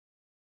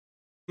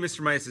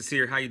Mr. Mises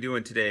here. How you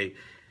doing today?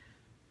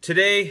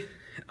 Today,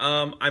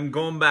 I'm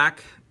going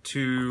back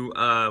to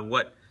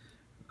what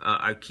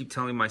I keep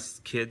telling my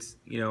kids.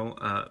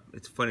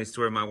 It's a funny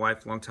story. My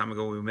wife, a long time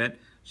ago when we met,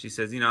 she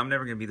says, I'm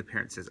never going to be the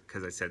parent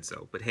because I said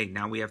so. But hey,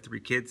 now we have 3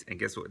 kids, and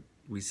guess what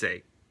we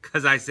say?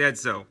 Because I said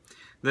so.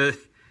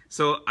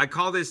 So I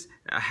call this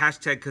a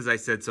hashtag because I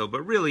said so.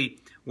 But really,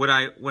 what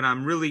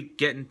I'm really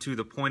getting to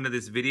the point of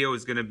this video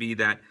is going to be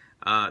that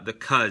the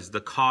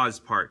cause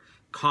part.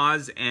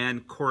 Cause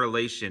and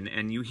correlation,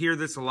 and you hear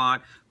this a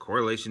lot.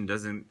 Correlation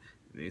doesn't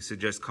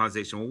suggest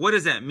causation. Well, what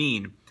does that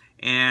mean?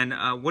 And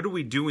what are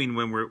we doing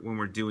when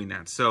we're doing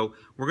that? So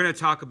we're going to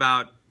talk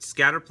about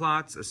scatter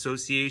plots,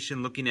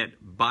 association, looking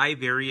at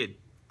bivariate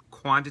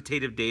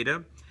quantitative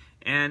data,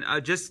 and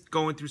just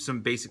going through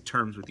some basic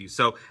terms with you.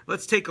 So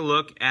let's take a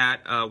look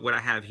at what I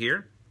have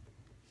here.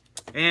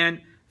 And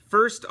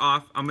first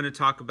off, I'm going to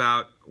talk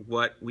about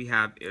what we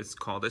have is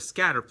called a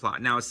scatter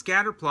plot. Now, a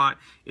scatter plot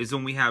is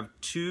when we have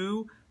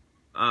two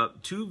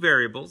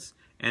variables,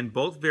 and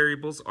both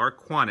variables are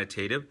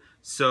quantitative.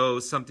 So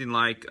something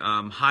like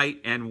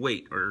height and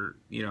weight,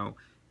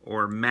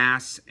 or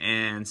mass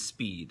and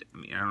speed. I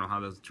mean, I don't know how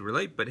those two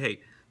relate, but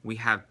hey, we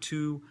have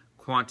 2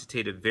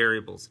 quantitative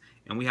variables,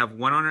 and we have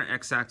one on our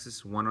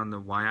x-axis, one on the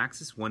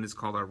y-axis. One is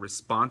called our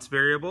response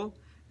variable.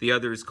 The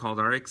other is called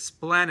our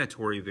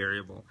explanatory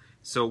variable.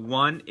 So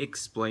one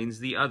explains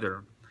the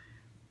other.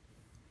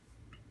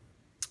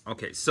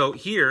 Okay, so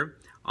here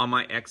on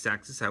my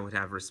x-axis, I would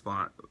have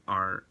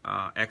our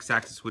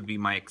x-axis would be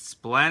my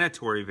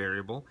explanatory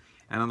variable,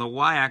 and on the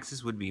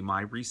y-axis would be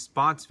my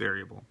response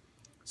variable.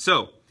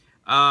 So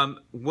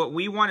what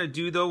we want to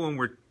do, though, when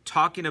we're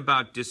talking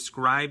about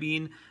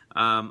describing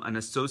an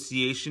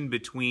association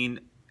between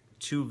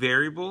 2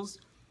 variables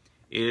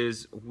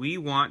is we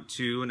want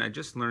to, and I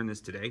just learned this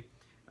today,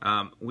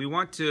 we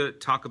want to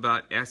talk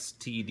about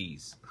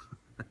STDs.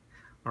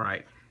 All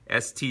right,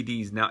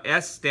 STDs. Now,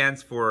 S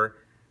stands for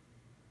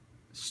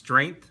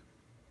strength,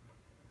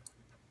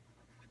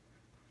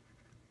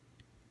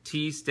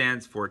 T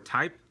stands for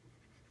type,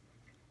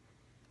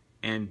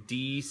 and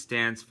D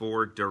stands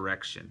for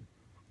direction.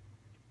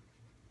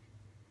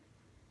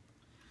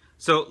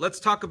 So let's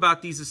talk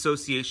about these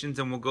associations,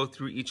 and we'll go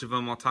through each of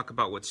them. I'll talk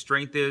about what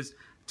strength is,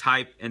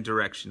 type, and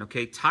direction.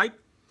 Okay,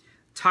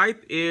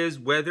 Type is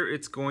whether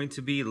it's going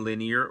to be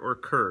linear or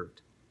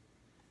curved.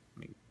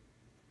 Let me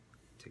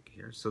take it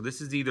here. So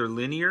this is either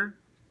linear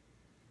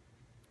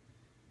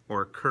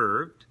or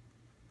curved.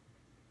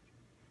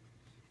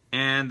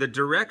 And the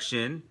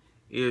direction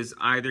is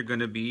either going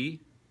to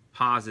be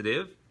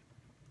positive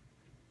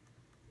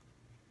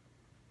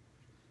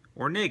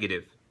or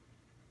negative.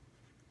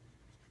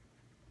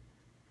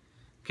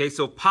 Okay,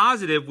 so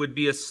positive would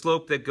be a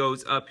slope that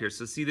goes up here.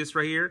 So see this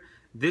right here?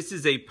 This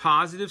is a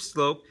positive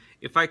slope.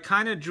 If I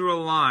kind of drew a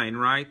line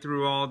right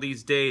through all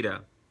these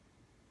data,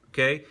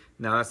 okay?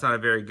 Now that's not a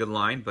very good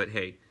line, but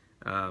hey,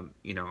 I'm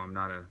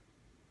not a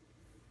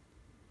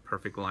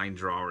perfect line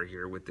drawer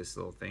here with this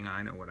little thing.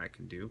 I know what I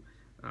can do.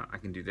 I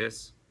can do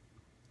this.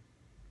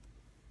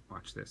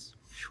 Watch this.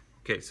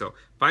 Okay, so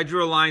if I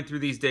drew a line through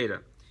these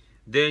data,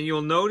 then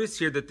you'll notice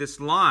here that this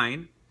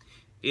line,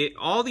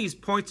 all these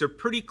points are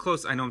pretty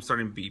close. I know I'm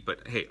starting B,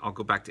 but hey, I'll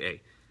go back to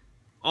A.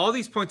 All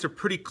these points are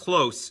pretty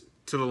close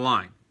to the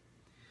line.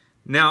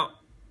 Now,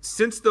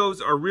 since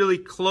those are really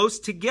close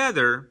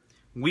together,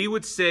 we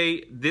would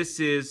say this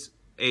is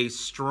a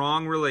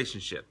strong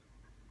relationship.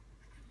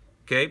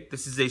 Okay,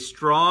 this is a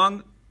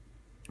strong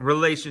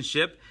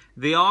relationship.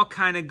 They all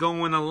kind of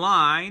go in a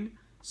line,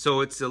 so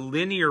it's a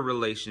linear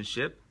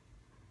relationship.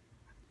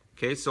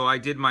 Okay, so I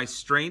did my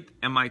strength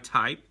and my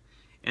type.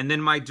 And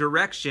then my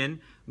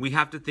direction, we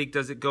have to think,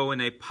 does it go in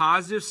a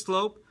positive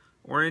slope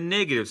or a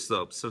negative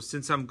slope? So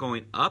since I'm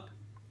going up,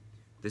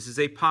 this is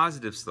a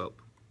positive slope.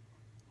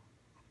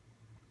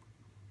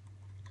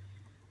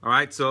 All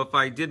right, so if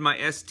I did my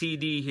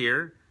STD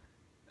here,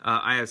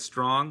 I have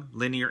strong,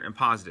 linear, and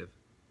positive.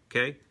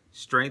 Okay,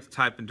 strength,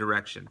 type, and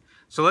direction.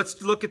 So let's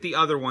look at the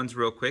other ones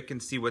real quick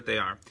and see what they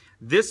are.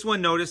 This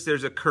one, notice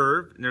there's a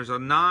curve, and there's a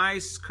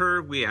nice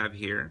curve we have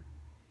here.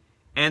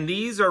 And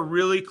these are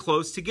really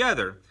close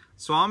together.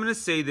 So I'm going to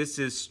say this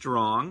is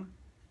strong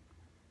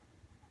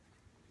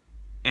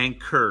and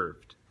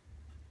curved.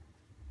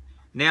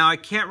 Now, I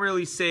can't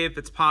really say if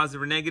it's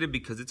positive or negative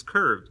because it's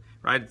curved,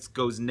 right? It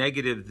goes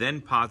negative, then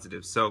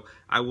positive. So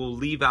I will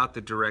leave out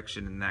the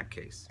direction in that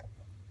case.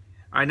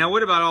 All right, now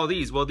what about all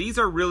these? Well, these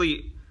are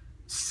really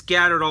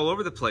scattered all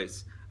over the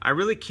place. I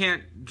really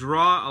can't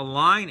draw a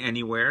line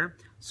anywhere,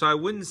 so I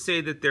wouldn't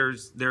say that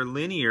they're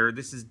linear.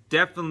 This is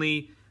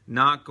definitely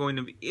not going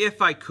to be.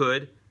 If I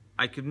could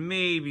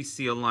maybe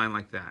see a line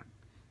like that.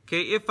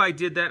 Okay, if I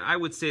did that, I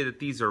would say that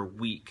these are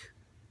weak.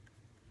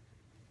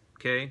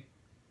 Okay?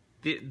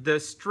 The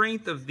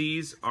strength of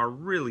these are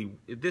really,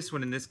 this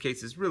one in this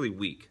case is really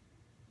weak.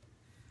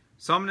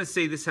 So I'm going to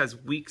say this has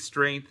weak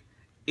strength.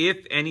 If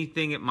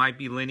anything, it might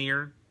be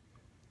linear.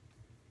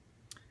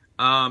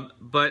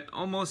 But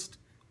almost,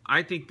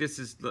 I think this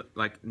is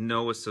like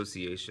no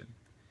association.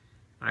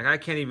 Like, I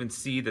can't even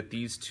see that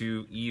these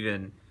two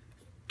even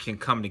can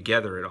come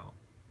together at all.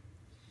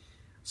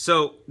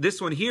 So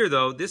this one here,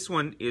 though, this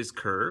one is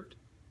curved,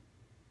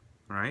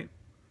 right?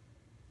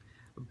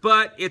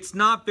 But it's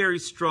not very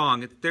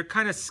strong. They're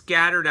kind of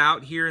scattered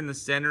out here in the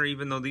center,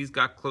 even though these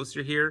got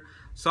closer here.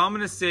 So I'm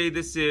going to say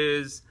this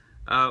is,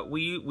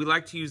 we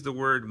like to use the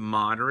word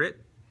moderate.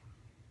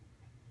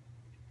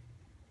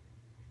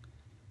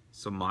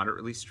 So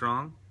moderately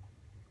strong.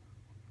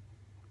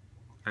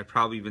 I'd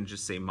probably even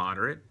just say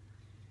moderate.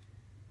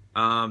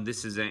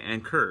 This is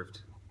and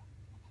curved.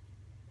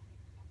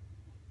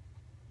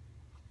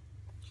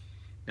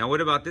 Now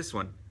what about this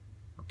one?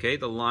 Okay,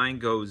 the line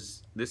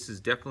goes, this is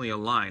definitely a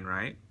line,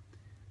 right?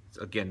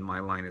 So again, my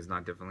line is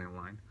not definitely a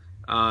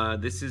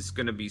line. This is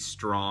going to be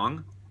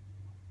strong.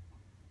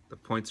 The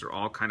points are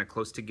all kind of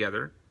close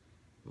together.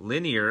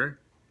 Linear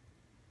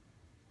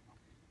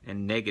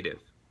and negative.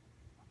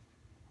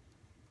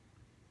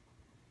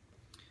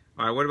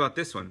 All right, what about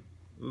this one?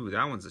 Ooh,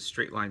 that one's a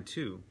straight line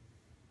too.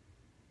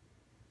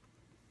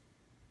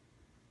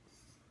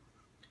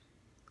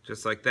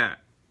 Just like that.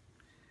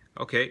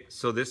 Okay,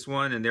 so this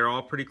one, and they're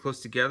all pretty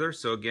close together.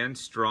 So again,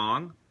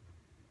 strong,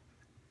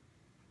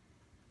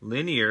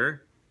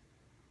 linear,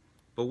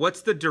 but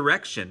what's the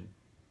direction?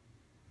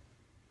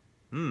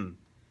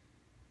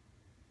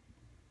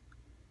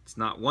 It's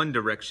not one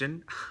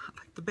direction,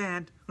 like the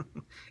band.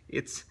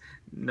 It's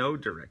no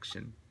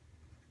direction.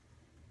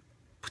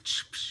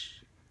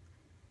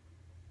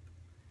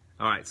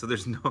 All right, so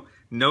there's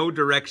no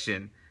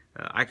direction.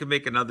 I could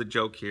make another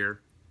joke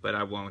here, but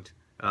I won't.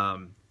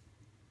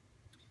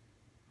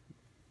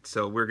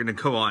 So we're going to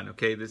go on,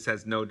 okay? This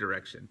has no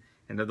direction.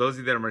 And to those of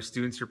you that are my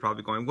students, you're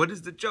probably going, what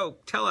is the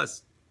joke? Tell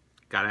us.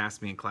 Got to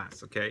ask me in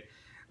class, okay?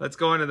 Let's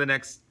go on to the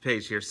next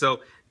page here. So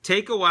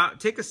take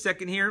a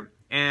second here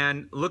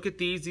and look at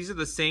these. These are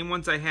the same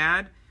ones I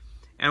had.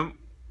 And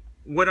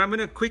what I'm going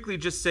to quickly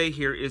just say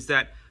here is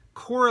that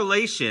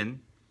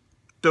correlation,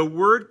 the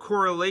word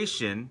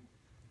correlation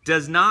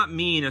does not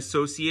mean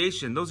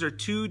association. Those are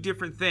two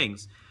different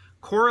things.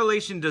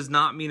 Correlation does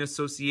not mean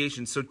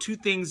association, so two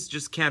things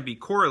just can't be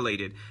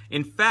correlated.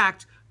 In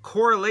fact,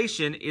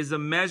 correlation is a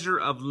measure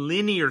of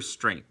linear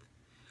strength.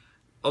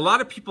 A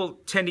lot of people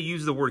tend to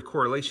use the word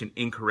correlation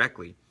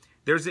incorrectly.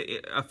 There's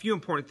a few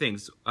important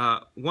things.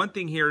 One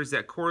thing here is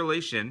that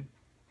correlation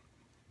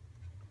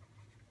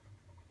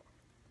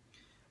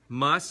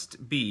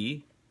must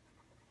be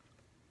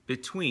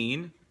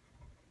between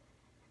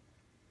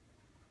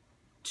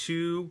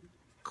two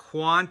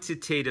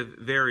quantitative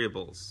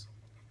variables.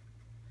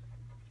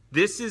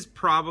 This is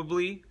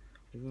probably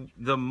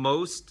the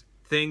most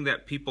thing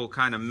that people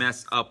kind of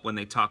mess up when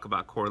they talk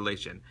about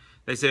correlation.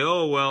 They say,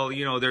 oh, well,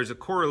 you know, there's a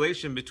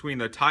correlation between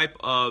the type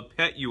of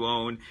pet you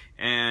own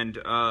and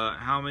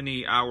how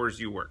many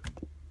hours you work.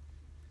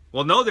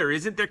 Well, no, there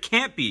isn't. There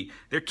can't be.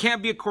 There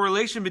can't be a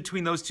correlation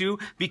between those two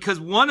because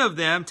one of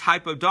them,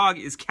 type of dog,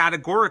 is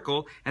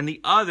categorical and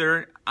the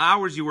other,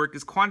 hours you work,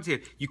 is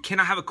quantitative. You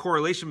cannot have a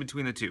correlation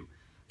between the two.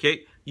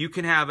 Okay? You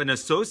can have an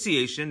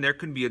association. There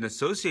can be an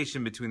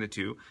association between the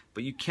two,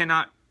 but you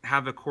cannot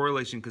have a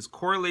correlation because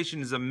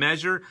correlation is a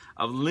measure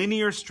of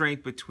linear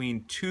strength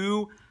between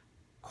two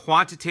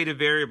quantitative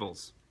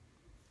variables.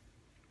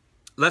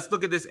 Let's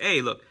look at this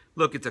A.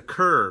 Look, it's a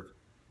curve.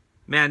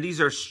 Man, these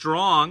are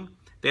strong.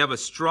 They have a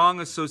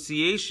strong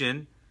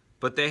association,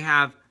 but they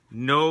have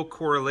no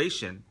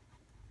correlation.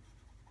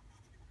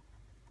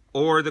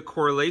 Or the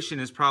correlation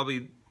is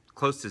probably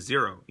close to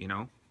zero, you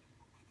know,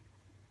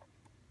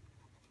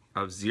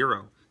 of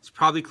zero. It's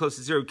probably close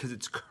to zero because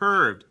it's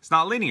curved. It's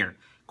not linear.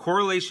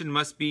 Correlation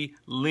must be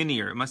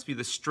linear. It must be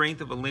the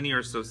strength of a linear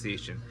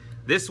association.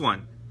 This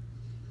one,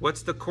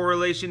 what's the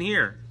correlation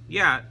here?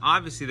 Yeah,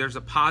 obviously there's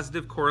a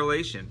positive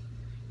correlation.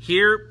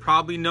 Here,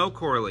 probably no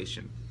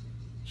correlation.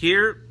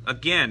 Here,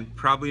 again,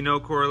 probably no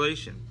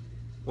correlation.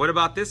 What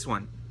about this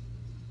one?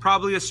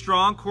 Probably a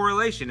strong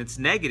correlation. It's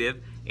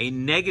negative, a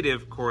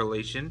negative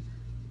correlation,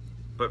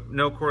 but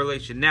no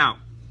correlation. Now,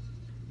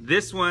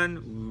 this one,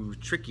 ooh,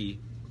 tricky,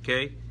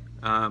 okay?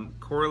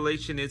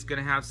 Correlation is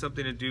going to have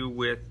something to do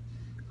with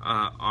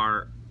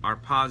our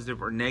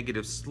positive or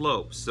negative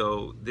slope.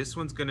 So this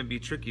one's going to be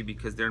tricky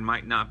because there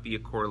might not be a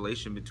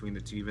correlation between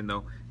the two, even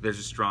though there's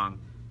a strong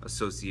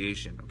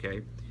association,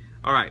 okay?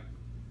 All right.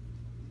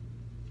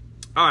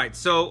 All right,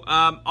 so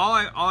all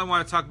I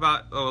want to talk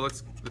about,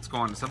 let's go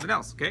on to something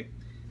else, okay?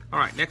 All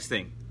right, next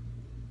thing.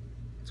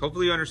 So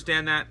hopefully you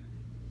understand that.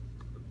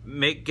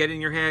 Get in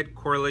your head,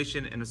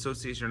 correlation and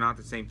association are not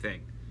the same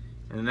thing.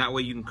 And then that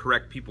way you can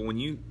correct people when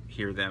you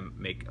hear them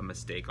make a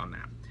mistake on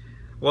that.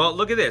 Well,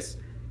 look at this.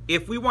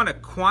 If we want to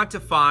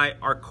quantify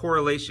our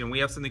correlation, we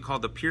have something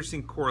called the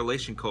Pearson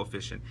correlation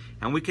coefficient.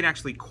 And we can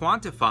actually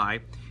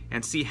quantify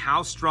and see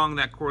how strong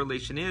that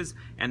correlation is.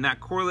 And that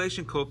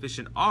correlation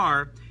coefficient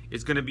R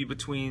is going to be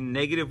between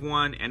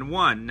 -1 and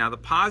 1. Now the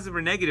positive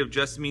or negative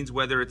just means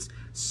whether it's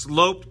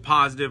sloped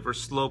positive or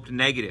sloped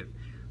negative.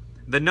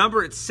 The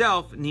number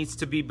itself needs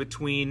to be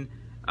between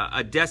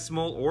a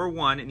decimal or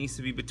 1. It needs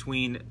to be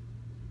between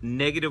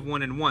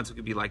 -1 and 1. So it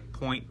could be like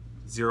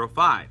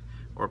 0.05.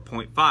 or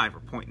 0.5 or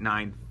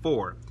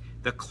 0.94.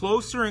 The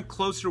closer and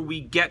closer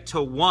we get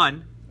to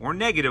 1 or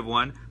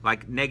 -1,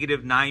 like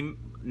negative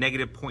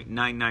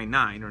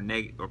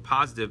 0.999 or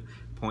positive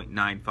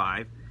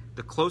 0.95,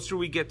 the closer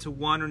we get to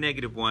 1 or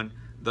 -1,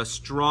 the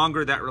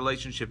stronger that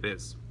relationship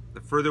is.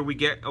 The further we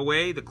get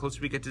away, the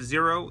closer we get to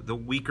 0, the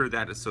weaker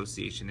that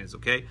association is,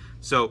 okay?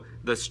 So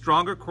the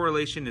stronger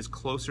correlation is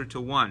closer to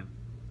 1.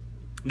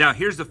 Now,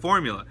 here's the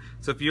formula.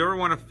 So if you ever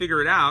want to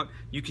figure it out,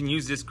 you can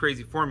use this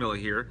crazy formula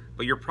here,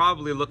 but you're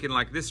probably looking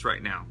like this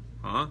right now.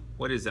 Huh?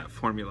 What is that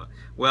formula?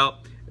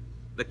 Well,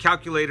 the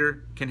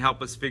calculator can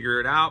help us figure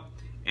it out,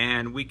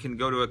 and we can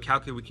go to a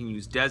calculator. We can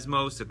use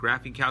Desmos, a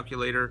graphing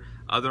calculator,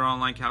 other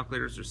online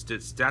calculators, or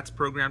stats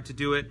program to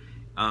do it.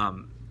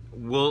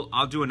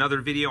 I'll do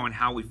another video on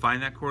how we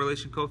find that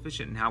correlation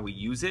coefficient and how we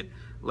use it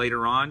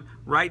later on.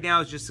 Right now,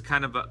 it's just a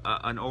kind of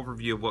an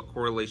overview of what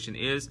correlation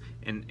is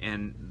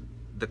and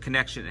the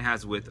connection it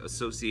has with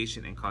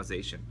association and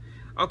causation.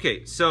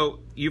 Okay,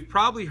 so you've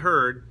probably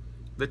heard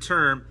the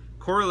term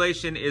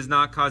correlation is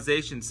not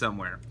causation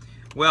somewhere.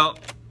 Well,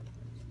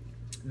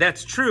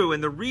 that's true,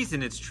 and the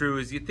reason it's true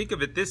is you think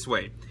of it this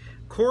way.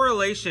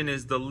 Correlation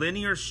is the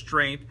linear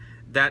strength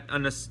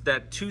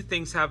that two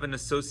things have an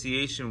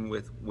association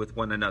with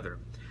one another.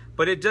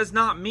 But it does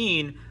not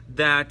mean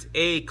that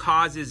A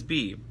causes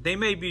B. They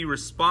may be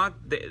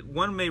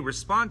one may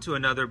respond to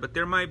another, but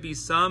there might be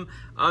some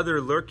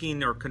other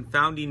lurking or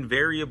confounding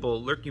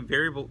variable,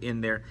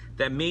 in there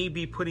that may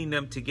be putting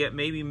them together,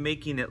 maybe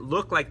making it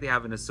look like they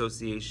have an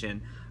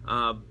association,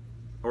 but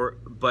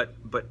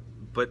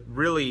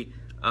really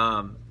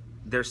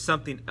there's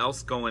something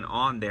else going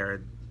on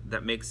there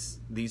that makes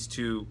these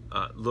two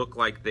look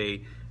like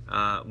they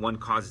one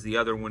causes the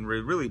other when it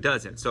really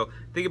doesn't. So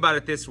think about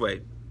it this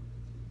way.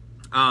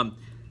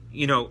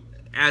 You know,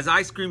 as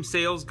ice cream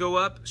sales go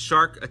up,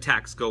 shark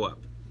attacks go up.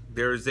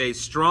 There's a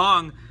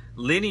strong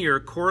linear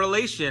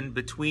correlation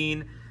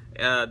between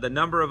the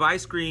number of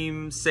ice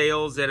cream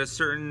sales at a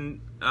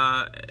certain,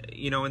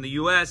 in the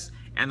U.S.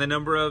 and the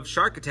number of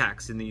shark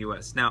attacks in the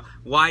U.S. Now,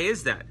 why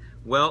is that?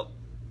 Well,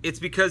 it's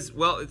because,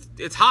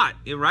 it's hot,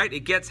 right?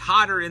 It gets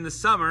hotter in the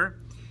summer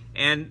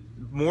and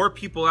more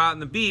people out on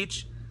the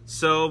beach,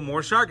 so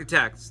more shark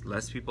attacks.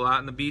 Less people out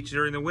on the beach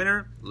during the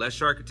winter, less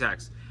shark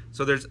attacks.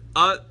 So there's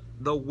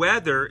the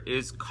weather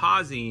is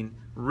causing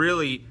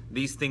really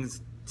these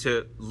things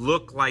to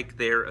look like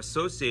they're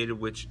associated,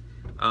 which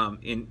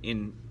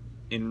in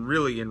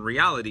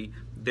reality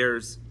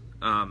they're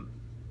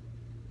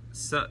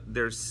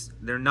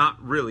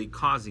not really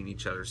causing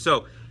each other.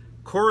 So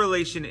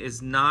correlation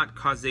is not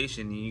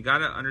causation. You got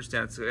to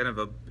understand it's kind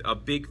of a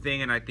big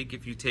thing, and I think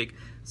if you take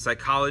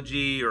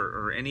psychology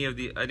or any of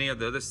the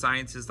other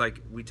sciences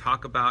like we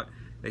talk about,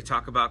 they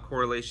talk about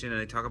correlation and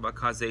they talk about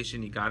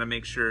causation. You got to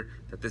make sure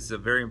that this is a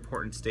very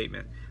important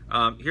statement.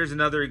 Here's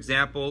another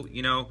example.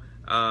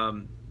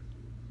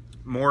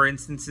 More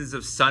instances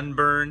of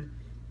sunburn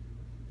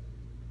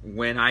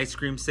when ice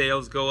cream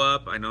sales go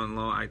up.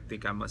 I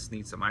think I must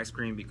need some ice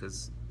cream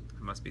because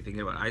I must be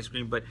thinking about ice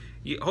cream. But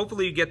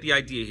hopefully you get the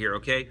idea here.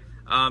 Okay.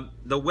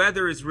 The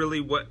weather is really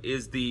what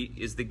is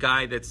the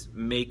guy that's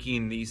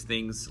making these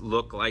things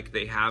look like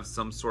they have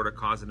some sort of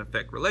cause and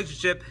effect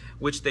relationship,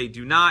 which they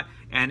do not.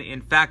 And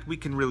in fact, we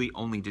can really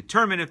only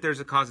determine if there's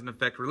a cause and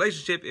effect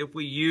relationship if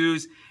we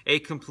use a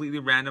completely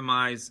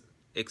randomized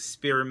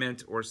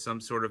experiment or some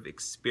sort of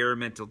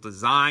experimental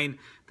design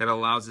that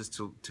allows us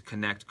to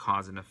connect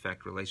cause and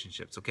effect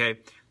relationships. Okay,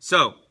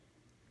 so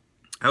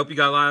I hope you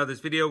got a lot out of this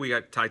video.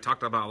 I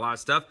talked about a lot of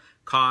stuff: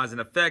 cause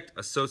and effect,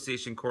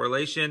 association,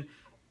 correlation.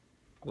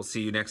 We'll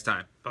see you next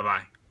time.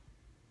 Bye-bye.